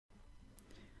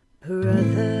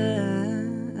Brother,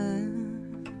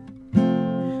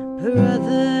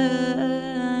 brother,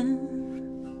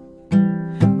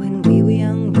 when we were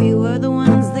young, we were the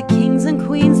ones, the kings and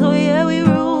queens. Oh yeah, we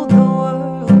ruled the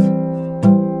world.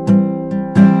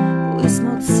 We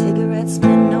smoked cigarettes,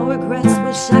 man, no regrets.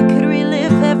 Wish I could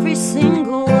relive every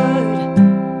single word.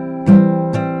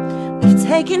 We've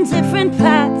taken different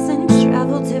paths and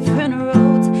traveled different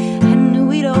roads. I knew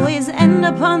we'd always end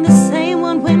up on the same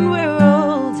one when we're old.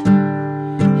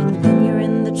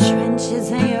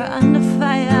 And you're under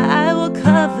fire, I will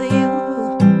cover you.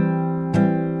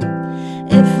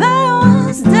 If I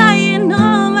was dying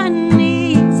on my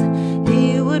knees,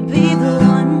 you would be the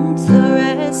one to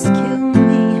rescue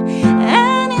me.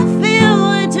 And if you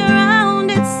were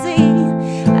drowned at sea,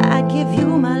 I'd give you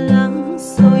my lungs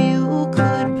so you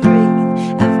could breathe.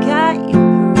 I've got you,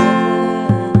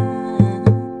 brother.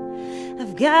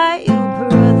 I've got you,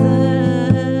 brother.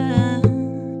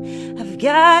 I've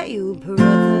got you,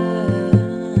 brother.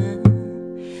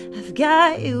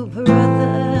 Got you, brother.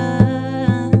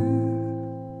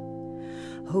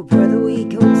 Oh, brother, we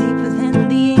go deeper than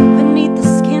the ink beneath the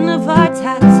skin of our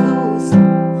tattoos.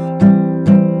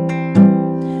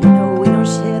 No, we don't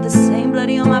share the same blood,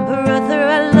 you're my brother.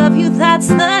 I love you, that's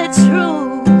the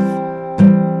truth.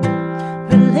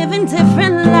 We're living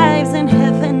different lives, and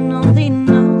heaven only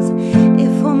knows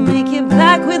if we'll make it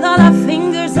back with all our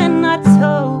fingers and our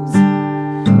toes.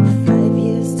 5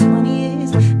 years, 20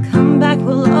 years, come back,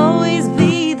 we'll always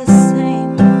be the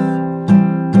same.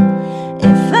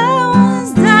 If I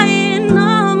was dying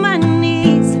on my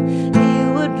knees,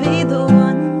 you would be the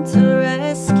one to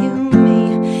rescue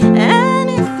me. And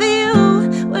if you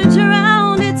were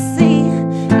drowned at sea,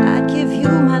 I'd give you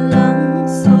my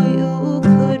lungs so you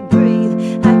could breathe.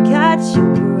 I got you,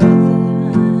 brother.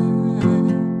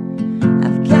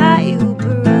 I've got you,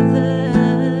 brother.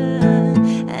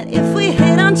 And if we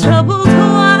hit on troubled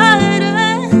water,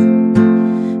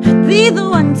 be the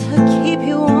one to keep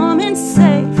you warm and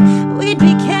safe. We'd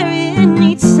be carrying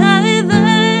each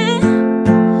other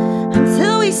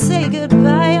until we say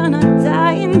goodbye on our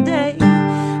dying day.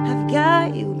 I've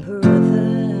got you,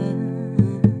 brother.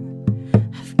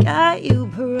 I've got you,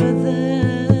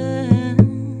 brother.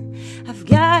 I've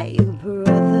got you,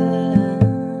 brother.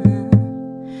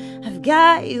 I've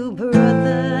got you,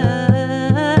 brother.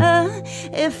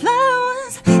 If I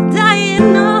was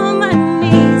dying